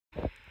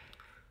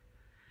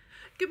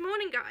Good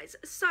morning guys.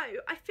 So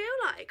I feel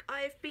like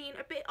I've been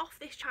a bit off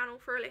this channel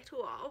for a little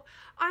while.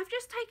 I've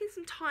just taken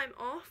some time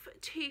off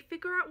to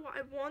figure out what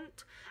I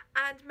want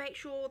and make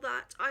sure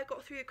that I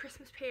got through the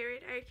Christmas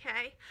period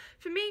okay.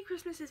 For me,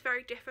 Christmas is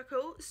very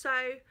difficult, so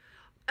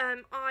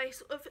I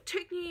sort of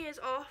took New Year's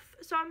off,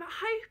 so I'm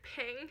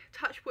hoping,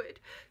 touch wood,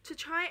 to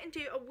try and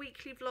do a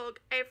weekly vlog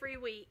every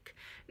week.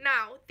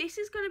 Now, this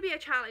is going to be a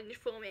challenge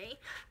for me.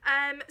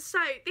 So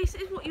this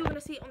is what you're going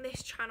to see on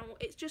this channel.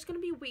 It's just going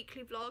to be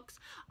weekly vlogs.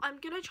 I'm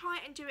going to try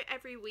and do it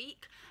every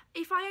week.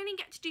 If I only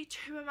get to do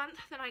 2 a month,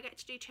 then I get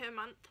to do 2 a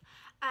month.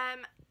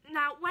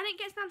 Now, when it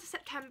gets down to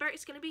September,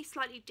 it's going to be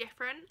slightly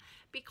different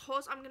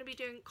because I'm going to be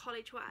doing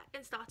college work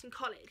and starting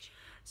college.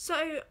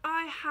 So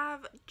I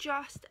have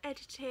just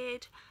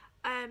edited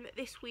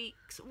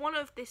one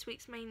of this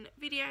week's main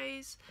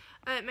videos,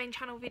 main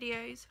channel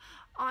videos.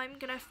 I'm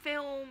going to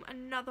film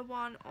another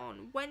one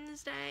on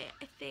Wednesday.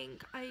 I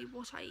think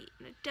what I eat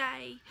in a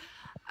day.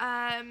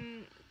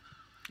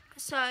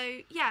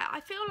 So yeah, I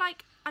feel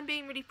like I'm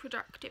being really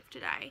productive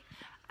today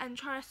and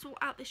trying to sort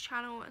out this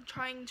channel and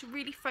trying to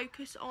really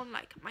focus on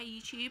like my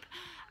YouTube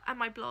and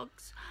my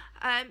blogs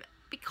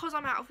because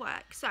I'm out of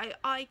work, so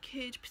I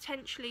could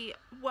potentially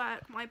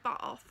work my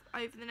butt off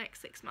over the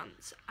next 6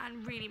 months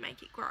and really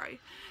make it grow.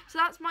 So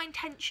that's my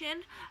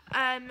intention,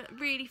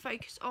 really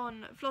focus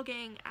on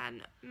vlogging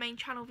and main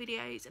channel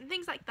videos and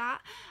things like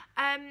that.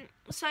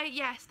 So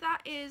yes,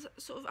 that is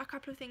sort of a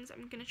couple of things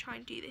I'm going to try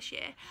and do this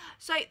year.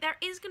 So there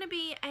is going to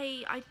be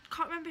I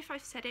can't remember if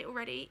I've said it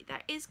already,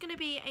 there is going to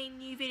be a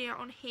new video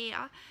on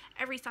here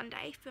every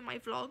Sunday for my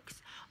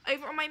vlogs.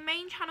 Over on my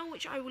main channel,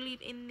 which I will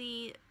leave in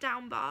the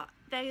down bar,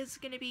 there's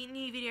going to be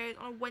new videos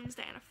on a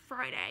Wednesday and a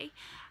Friday,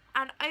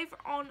 and over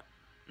on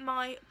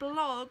my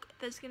blog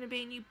there's going to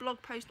be a new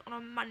blog post on a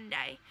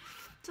Monday.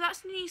 So that's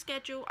the new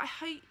schedule. I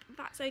hope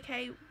that's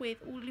okay with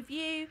all of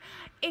you.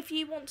 If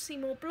you want to see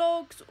more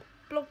blog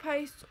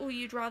posts, or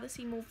you'd rather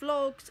see more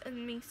vlogs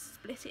and me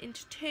split it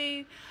into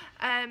 2,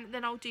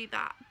 then I'll do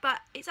that, but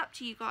it's up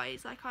to you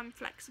guys. Like, I'm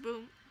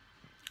flexible.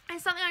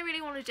 It's something I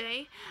really want to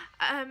do.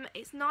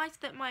 It's nice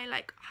that my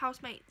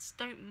housemates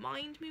don't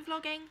mind me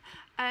vlogging.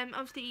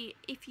 Obviously,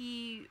 if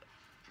you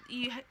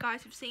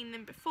guys have seen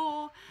them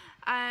before.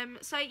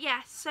 So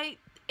yeah, so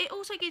it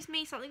also gives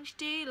me something to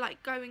do,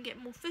 like go and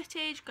get more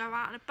footage, go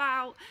out and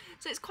about.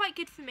 So it's quite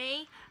good for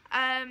me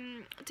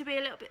to be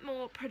a little bit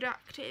more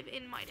productive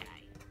in my day.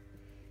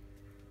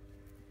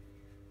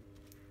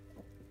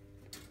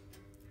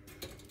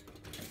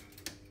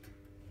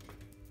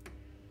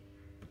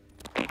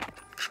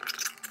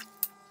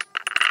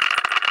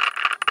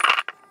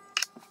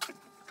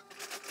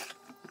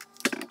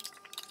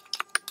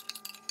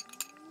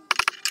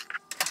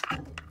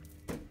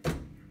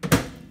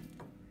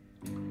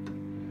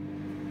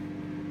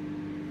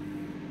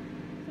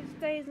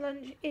 Today's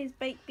lunch is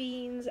baked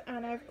beans,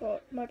 and I've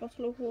got my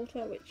bottle of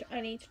water which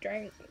I need to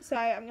drink, so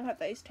I'm gonna have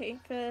those 2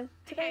 for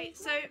today. Okay,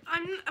 so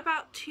I'm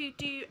about to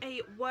do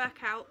a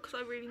workout because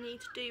I really need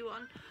to do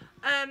one.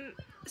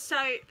 So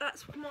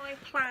that's my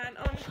plan.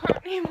 I'm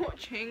currently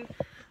watching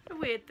a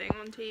weird thing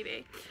on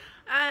TV,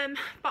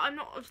 but I'm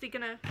not obviously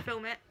gonna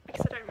film it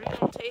because I don't really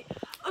want to.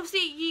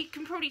 Obviously, you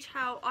can probably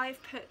tell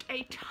I've put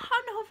a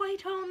ton of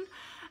weight on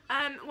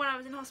when I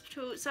was in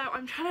hospital, so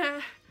I'm trying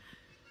to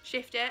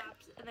shift it,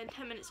 and then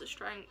 10 minutes of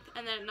strength,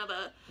 and then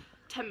another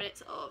 10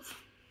 minutes of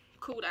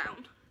cool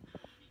down.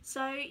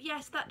 So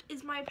yes, that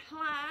is my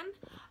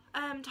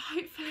plan, to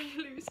hopefully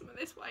lose some of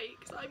this weight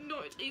because I'm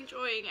not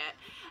enjoying it.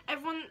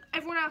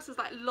 Everyone else has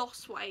like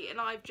lost weight and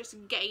I've just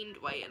gained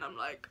weight, and I'm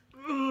like,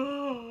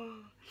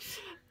 ugh.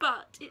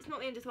 But it's not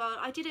the end of the world.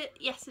 I did it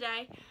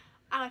yesterday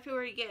and I feel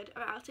really good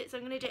about it, so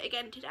I'm going to do it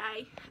again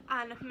today,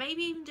 and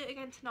maybe even do it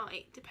again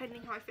tonight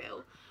depending how I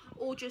feel,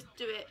 or just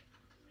do it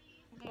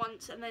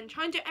once and then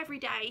try and do it every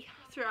day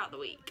throughout the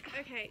week.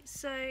 Okay,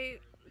 so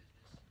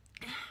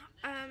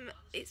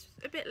it's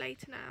a bit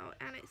later now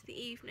and it's the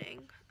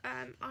evening.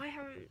 I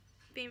haven't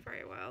been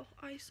very well.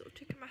 I sort of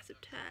took a massive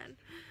turn,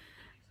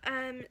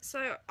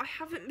 so I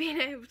haven't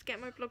been able to get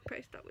my blog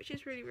post up, which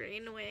is really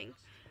annoying,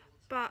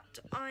 but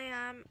I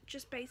am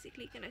just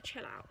basically going to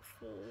chill out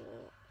for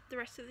the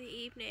rest of the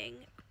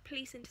evening.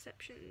 Police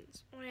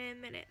Interceptions on in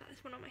a minute. That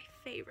is one of my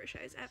favourite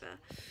shows ever.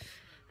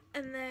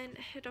 And then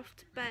head off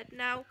to bed.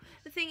 Now,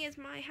 the thing is,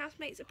 my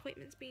housemate's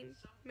appointment's been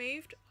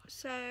moved,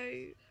 so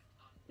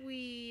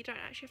we don't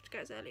actually have to go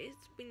as early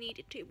as we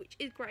needed to, which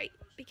is great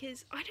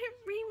because I don't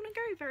really want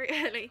to go very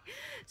early.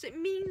 So it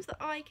means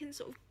that I can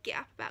sort of get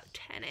up about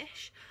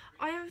 10ish.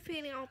 I have a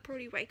feeling I'll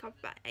probably wake up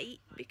about 8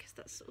 because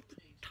that's sort of the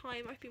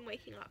time I've been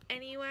waking up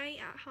anyway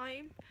at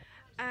home,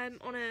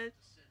 on a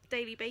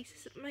daily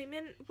basis at the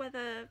moment,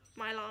 whether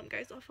my alarm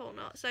goes off or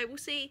not. So we'll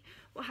see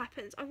what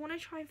happens. I want to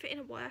try and fit in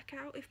a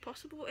workout if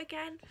possible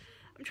again.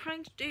 I'm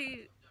trying to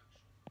do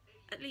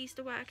at least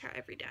a workout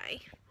every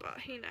day, but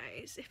who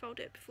knows if I'll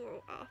do it before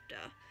or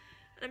after.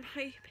 And I'm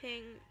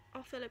hoping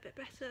I'll feel a bit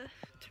better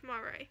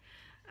tomorrow.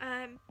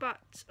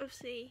 But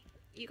obviously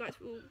you guys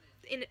will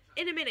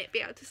in a minute be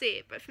able to see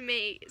it, but for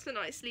me it's a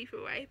nice sleep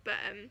away. But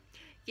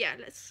yeah,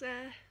 let's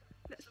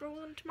let's roll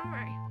on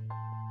tomorrow.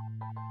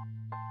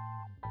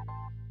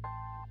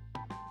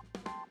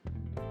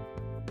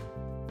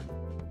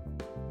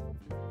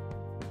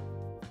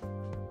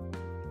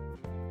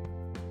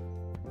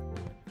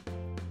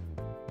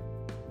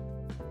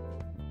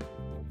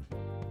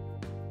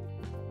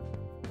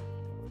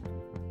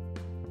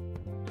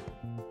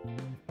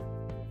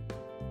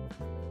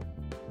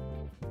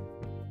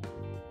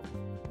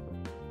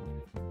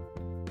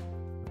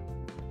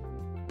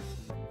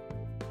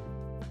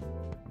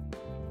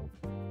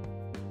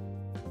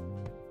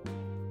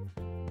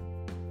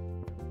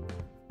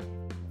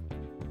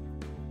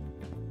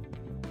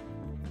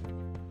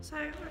 So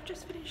I've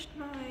just finished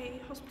my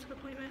hospital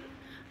appointment.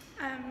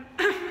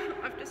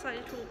 I've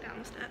decided to walk down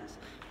the stairs.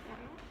 Why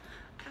not?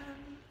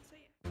 So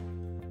yeah.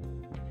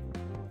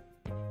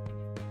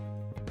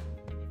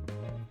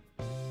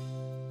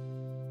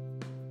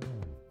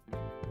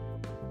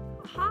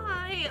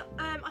 Hi.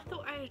 I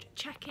thought I'd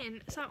check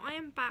in. So I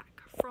am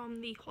back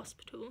from the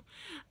hospital.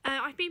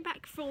 I've been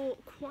back for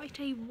quite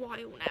a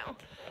while now.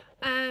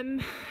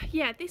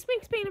 Yeah, this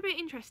week's been a bit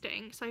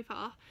interesting so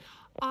far.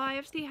 I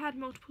obviously had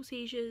multiple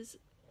seizures.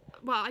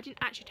 Well, I didn't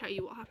actually tell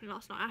you what happened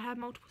last night. I had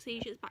multiple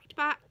seizures back to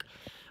back,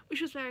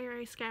 which was very,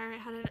 very scary. I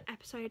had an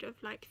episode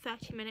of like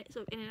 30 minutes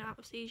of in and out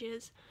of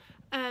seizures.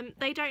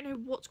 They don't know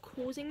what's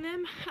causing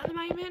them at the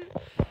moment,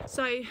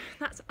 so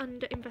that's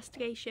under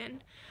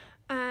investigation.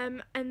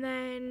 And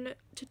then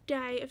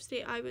today,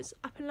 obviously, I was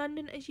up in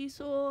London, as you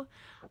saw.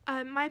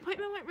 My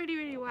appointment went really,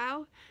 really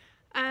well.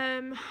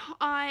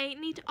 I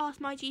need to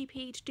ask my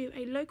GP to do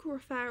a local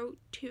referral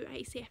to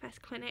a CFS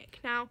clinic.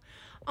 Now,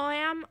 I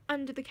am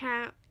under the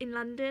care in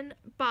London,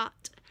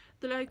 but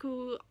the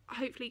local,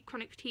 hopefully,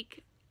 chronic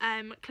fatigue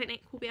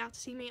clinic will be able to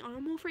see me on a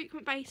more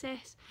frequent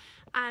basis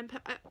and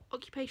put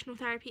occupational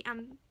therapy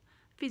and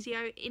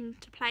physio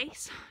into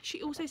place.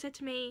 She also said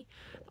to me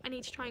I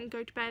need to try and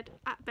go to bed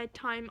at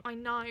bedtime. I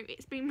know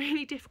it's been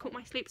really difficult.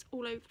 My sleep's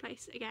all over the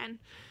place again.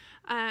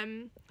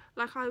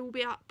 Like I will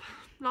be up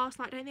last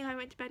night. I don't think I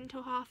went to bed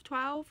until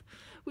 12:30,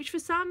 which for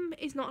some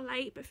is not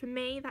late, but for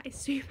me that is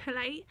super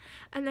late.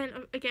 And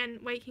then again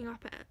waking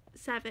up at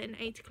 7,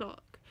 8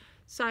 o'clock.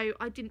 So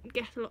I didn't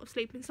get a lot of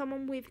sleep, and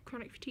someone with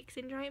chronic fatigue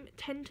syndrome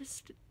tend to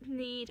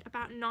need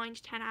about 9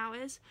 to 10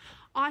 hours.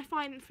 I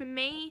find for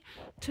me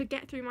to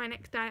get through my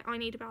next day I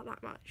need about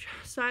that much.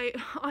 So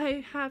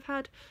I have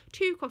had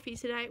 2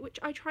 coffees today, which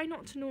I try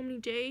not to normally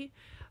do,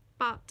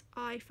 but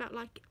I felt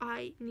like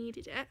I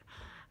needed it.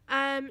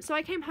 So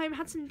I came home,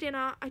 had some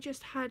dinner. I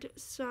just had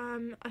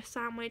a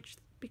sandwich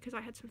because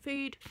I had some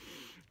food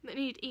that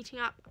needed eating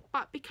up,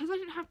 but because I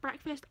didn't have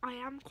breakfast I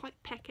am quite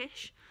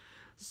peckish.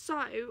 So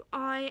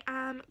I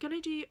am going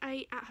to do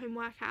a at-home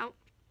workout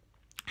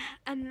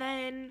and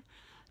then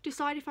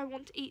decide if I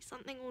want to eat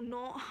something or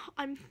not.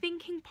 I'm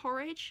thinking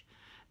porridge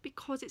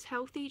because it's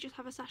healthy, just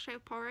have a sachet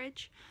of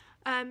porridge.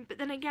 But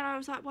then again I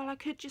was like, well, I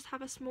could just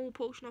have a small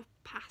portion of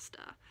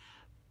pasta.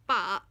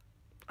 But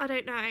I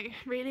don't know,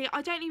 really.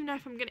 I don't even know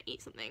if I'm going to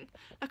eat something.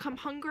 Like, I'm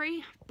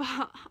hungry,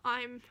 but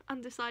I'm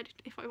undecided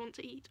if I want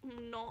to eat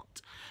or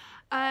not.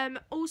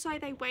 Also,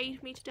 they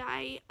weighed me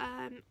today.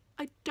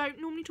 I don't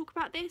normally talk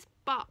about this,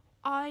 but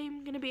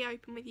I'm going to be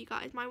open with you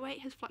guys. My weight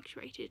has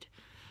fluctuated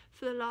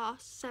for the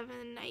last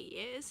 7, 8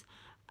 years.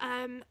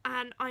 And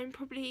I'm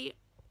probably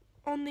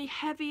on the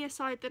heavier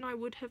side than I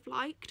would have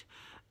liked.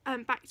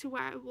 Back to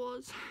where I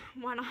was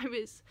when I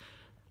was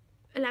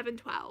 11,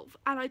 12.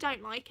 And I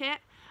don't like it.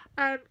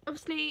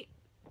 Obviously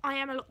I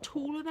am a lot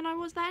taller than I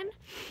was then.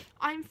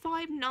 I'm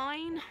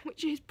 5'9",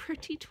 which is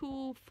pretty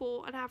tall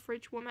for an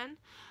average woman.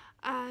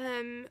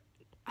 I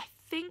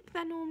think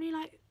they're normally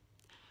like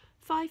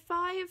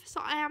 5'5", so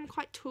I am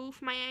quite tall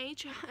for my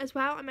age as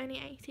well. I'm only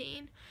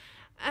 18.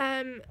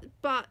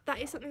 But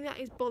that is something that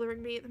is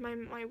bothering me at the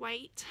moment, my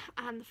weight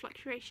and the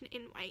fluctuation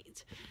in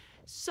weight.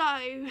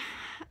 So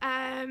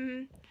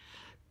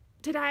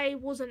today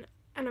wasn't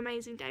an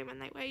amazing day when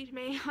they weighed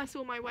me. I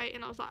saw my weight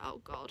and I was like, oh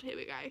god, here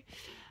we go.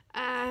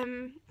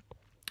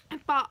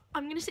 But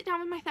I'm going to sit down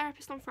with my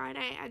therapist on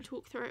Friday and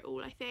talk through it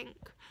all, I think,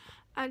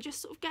 and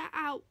just sort of get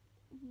out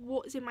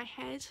what's in my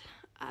head,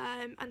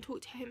 and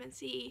talk to him and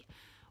see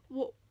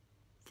what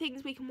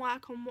things we can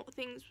work on, what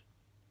things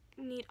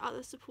need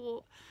other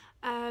support.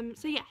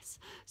 So yes,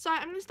 so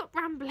I'm going to stop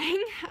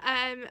rambling,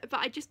 but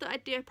I just thought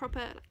I'd do a proper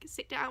like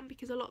sit down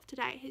because a lot of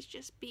today has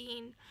just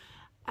been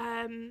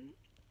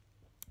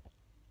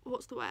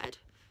what's the word?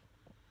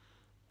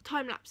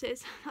 Time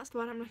lapses. That's the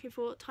word I'm looking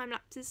for. Time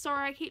lapses.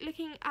 Sorry, I keep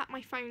looking at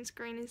my phone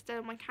screen instead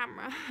of my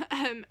camera.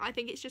 I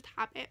think it's just a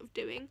habit of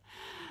doing.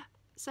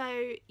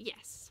 So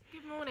yes.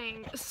 Good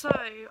morning. So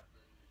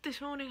this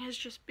morning has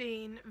just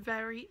been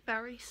very,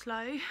 very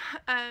slow.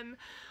 I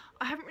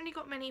haven't really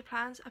got many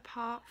plans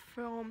apart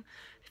from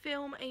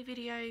film a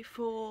video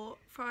for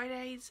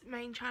Friday's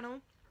main channel.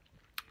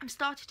 I've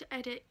started to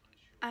edit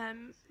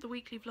the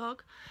weekly vlog.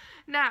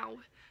 Now,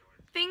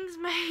 things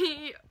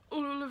may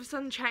all of a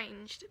sudden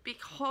changed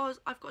because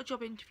I've got a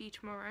job interview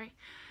tomorrow,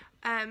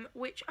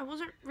 which I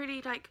wasn't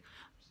really like,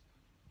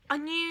 I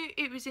knew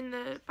it was in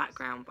the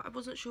background, but I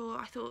wasn't sure.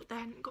 I thought they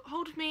hadn't got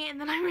hold of me, and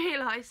then I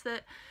realised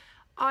that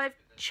I've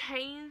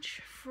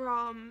changed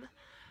from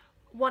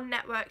one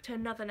network to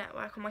another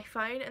network on my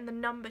phone, and the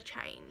number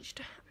changed.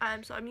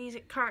 So I'm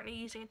currently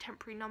using a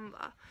temporary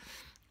number,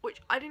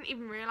 which I didn't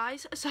even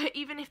realise. So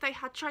even if they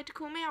had tried to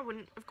call me, I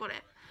wouldn't have got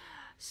it.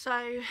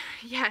 So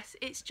yes,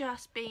 it's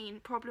just been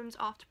problems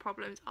after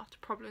problems after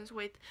problems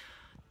with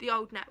the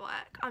old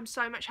network. I'm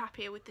so much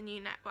happier with the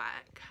new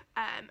network,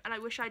 and I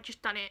wish I'd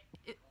just done it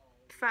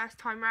first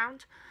time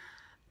round.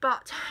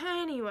 But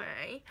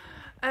anyway,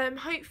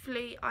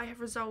 hopefully I have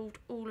resolved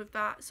all of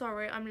that.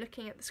 Sorry, I'm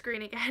looking at the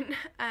screen again.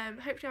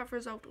 Hopefully I've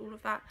resolved all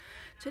of that.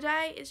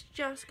 Today is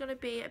just going to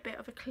be a bit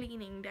of a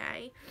cleaning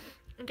day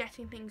and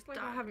getting things done.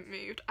 I haven't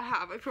moved. I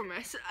have, I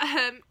promise.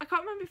 I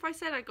can't remember if I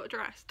said I got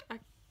dressed. I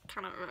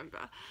cannot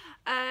remember.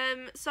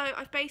 So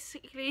I've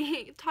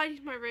basically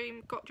tidied my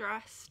room, got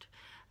dressed,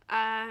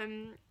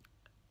 done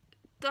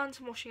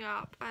some washing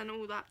up and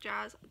all that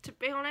jazz. To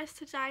be honest,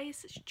 today is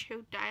such a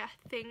chilled day. I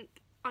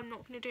think I'm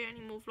not going to do any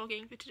more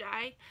vlogging for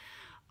today.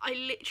 I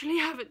literally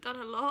haven't done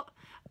a lot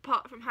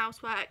apart from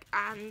housework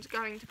and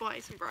going to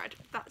buy some bread.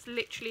 That's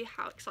literally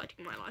how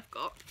exciting my life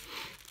got.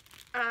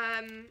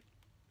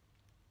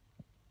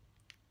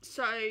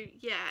 So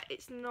yeah,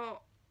 it's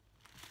not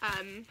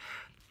that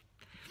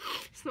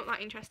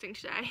interesting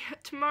today.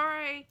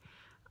 Tomorrow,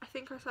 I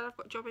think I said I've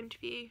got a job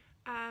interview.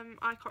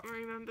 I can't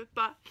really remember,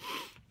 but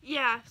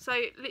yeah, so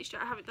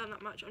literally I haven't done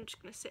that much. I'm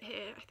just going to sit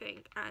here, I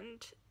think,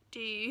 and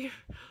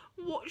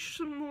watch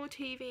some more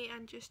TV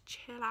and just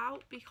chill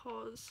out,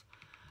 because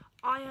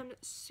I am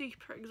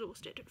super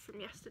exhausted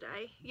from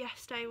yesterday.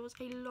 Yesterday was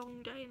a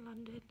long day in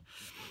London.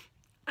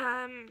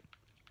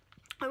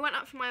 I went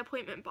up for my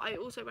appointment, but I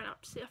also went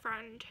up to see a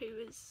friend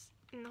who was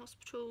in the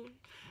hospital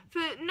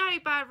for no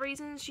bad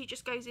reasons. She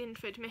just goes in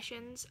for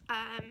admissions,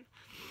 and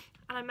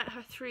I met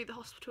her through the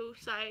hospital,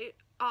 so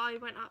I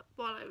went up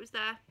while I was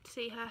there to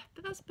see her,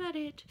 but that's about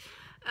it.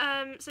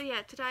 So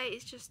yeah, today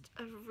is just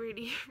a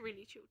really,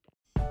 really chilled day.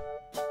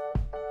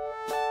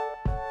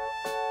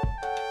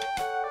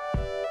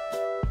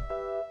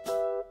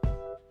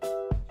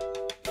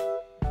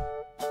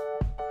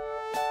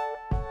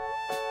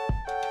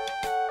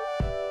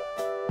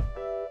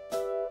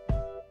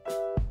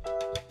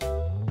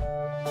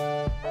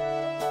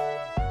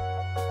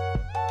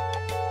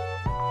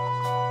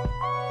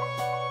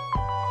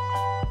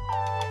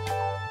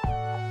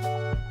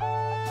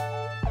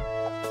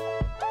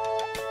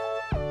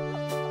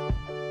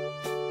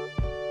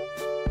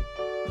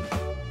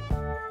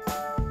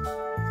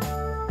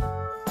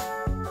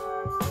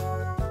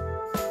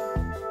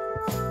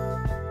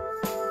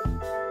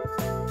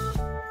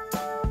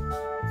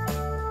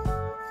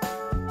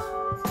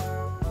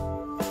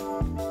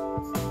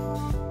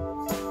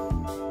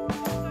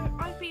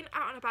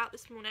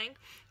 This morning,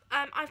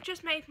 I've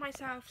just made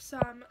myself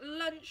some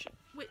lunch,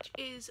 which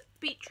is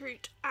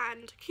beetroot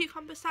and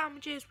cucumber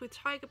sandwiches with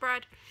tiger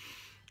bread.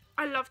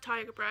 I love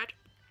tiger bread.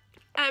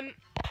 I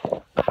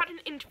had an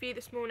interview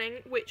this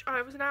morning, which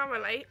I was an hour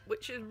late,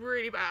 which is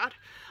really bad.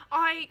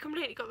 I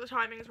completely got the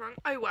timings wrong.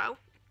 Oh well.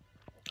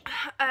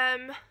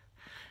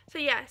 So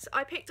yes,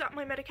 I picked up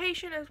my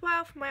medication as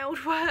well from my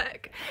old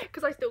work,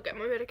 because I still get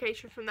my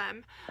medication from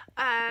them,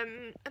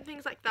 and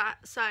things like that.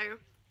 So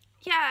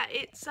yeah,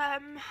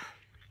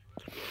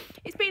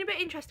 it's been a bit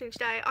interesting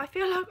today. I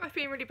feel like I've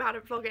been really bad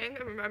at vlogging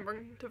and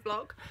remembering to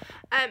vlog,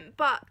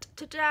 but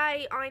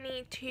today I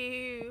need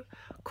to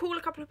call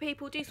a couple of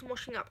people, do some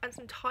washing up and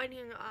some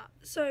tidying up.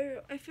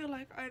 So I feel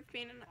like I've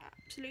been an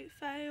absolute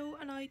fail,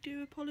 and I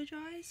do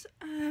apologise.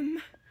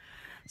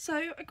 So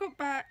I got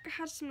back,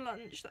 had some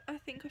lunch that I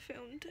think I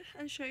filmed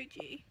and showed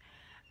you,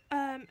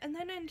 and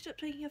then I ended up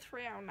taking a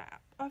 3-hour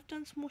nap. I've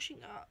done some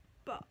washing up,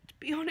 but to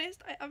be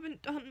honest, I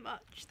haven't done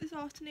much this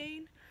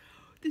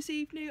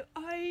evening.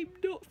 I'm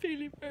not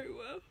feeling very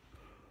well.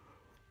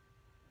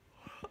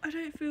 I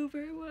don't feel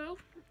very well.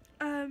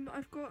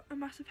 I've got a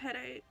massive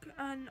headache,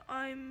 and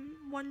I'm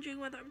wondering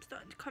whether I'm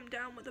starting to come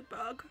down with a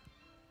bug.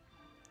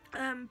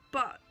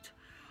 But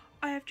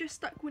I have just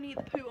stuck Winnie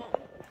the Pooh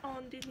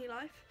on Disney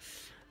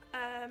Life.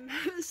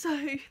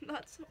 So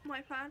that's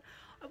my plan.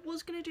 I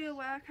was going to do a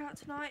workout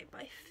tonight,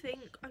 but I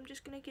think I'm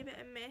just going to give it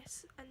a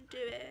miss and do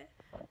it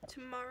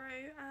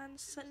tomorrow and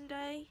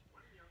Sunday,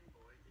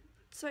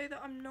 so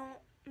that I'm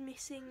not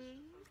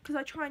missing, because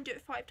I try and do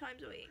it 5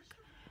 times a week.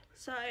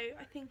 So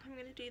I think I'm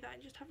going to do that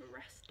and just have a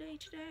rest day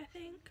today. I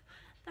think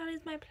that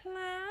is my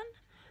plan.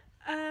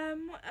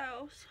 What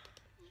else?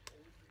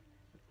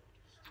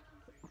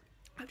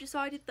 I've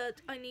decided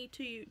that I need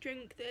to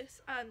drink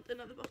this and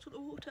another bottle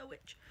of water,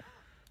 which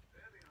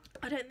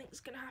I don't think is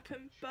going to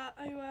happen, but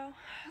oh well.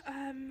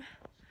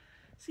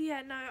 So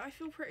yeah, no, I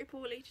feel pretty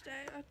poorly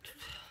today.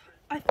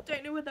 I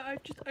don't know whether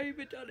I've just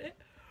overdone it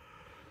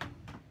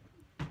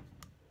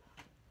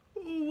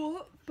or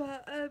what,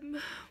 but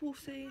we'll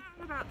see.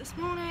 About this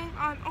morning,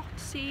 I'm off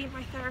to see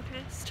my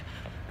therapist,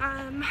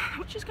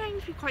 which is going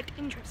to be quite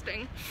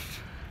interesting.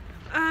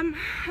 And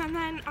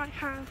then I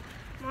have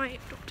my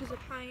doctor's at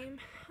home,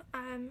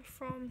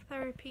 from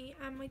therapy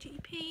and my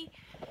GP.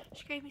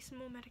 She gave me some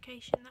more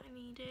medication that I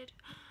needed,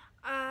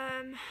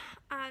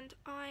 and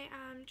I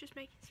am just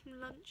making some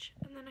lunch,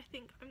 and then I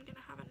think I'm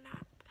gonna have a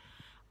nap.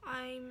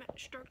 I'm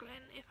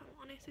struggling, if I'm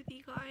honest with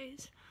you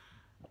guys.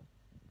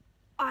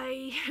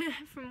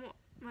 From what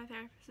my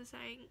therapist is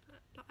saying,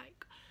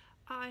 like,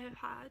 I have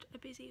had a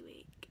busy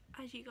week,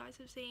 as you guys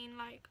have seen,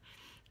 like,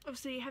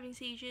 obviously having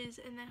seizures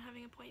and then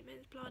having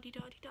appointments,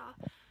 blah-de-da-de-da.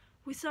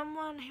 With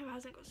someone who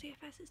hasn't got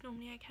CFS, it's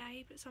normally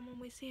okay, but someone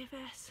with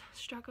CFS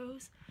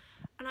struggles,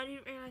 and I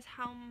didn't realise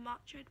how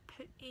much I'd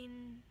put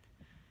in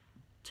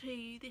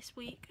to this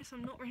week, so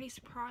I'm not really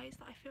surprised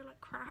that I feel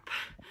like crap.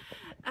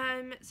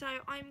 So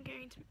I'm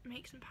going to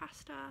make some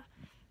pasta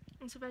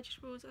and some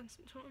vegetables and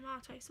some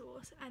tomato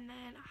sauce, and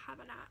then have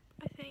a nap.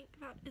 I think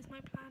that is my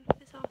plan for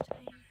this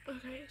afternoon.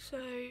 Okay, so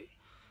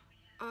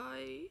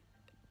I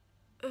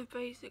have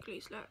basically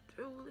slept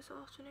all this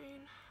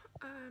afternoon.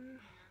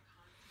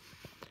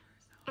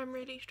 I'm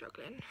really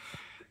struggling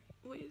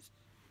with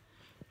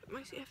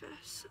my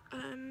CFS.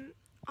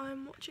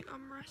 I'm watching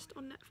Unrest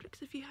on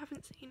Netflix. If you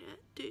haven't seen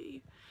it, do.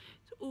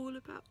 It's all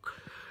about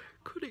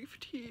chronic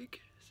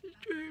fatigue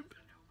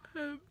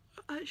syndrome.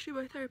 Actually,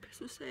 my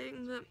therapist was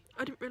saying that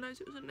I didn't realise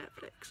it was on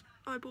Netflix.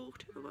 I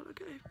bought it a while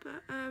ago,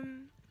 but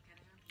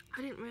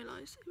I didn't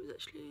realise it was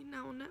actually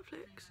now on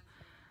Netflix.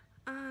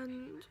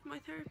 And my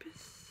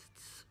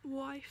therapist's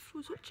wife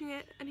was watching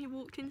it, and he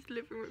walked into the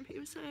living room, he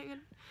was saying,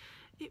 and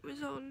it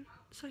was on,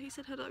 so he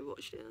said, had I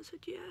watched it? And I said,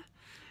 yeah,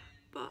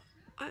 but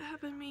I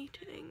have a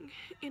meeting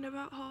in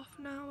about half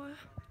an hour,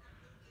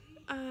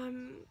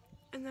 and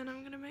then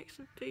I'm going to make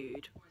some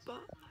food,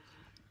 but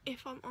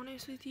if I'm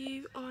honest with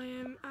you, I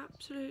am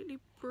absolutely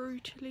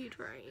brutally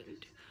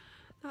drained.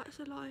 That's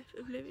a life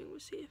of living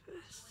with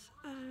CFS.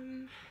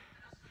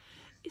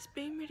 It's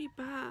been really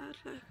bad,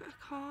 like,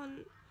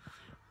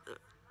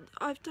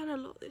 I've done a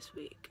lot this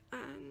week,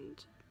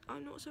 and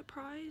I'm not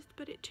surprised,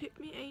 but it took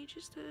me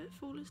ages to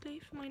fall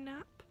asleep for my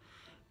nap,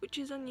 which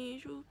is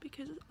unusual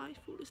because I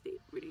fall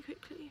asleep really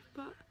quickly,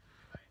 but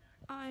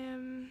I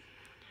am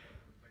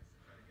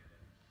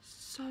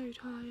so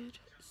tired,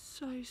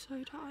 so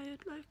tired.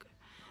 Like,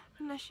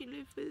 unless you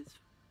live with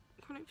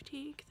chronic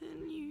fatigue,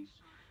 then you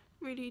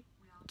really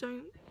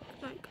don't,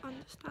 like,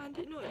 understand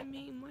it, not in a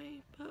mean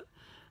way, but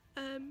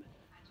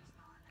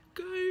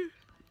go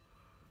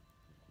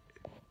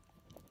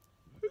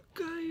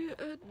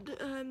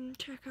and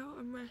check out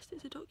Unrest.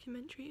 It's a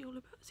documentary all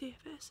about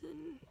CFS,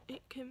 and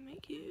it can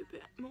make you a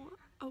bit more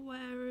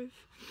aware of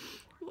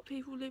what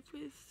people live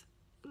with,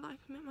 like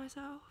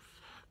myself.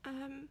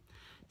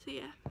 So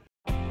yeah.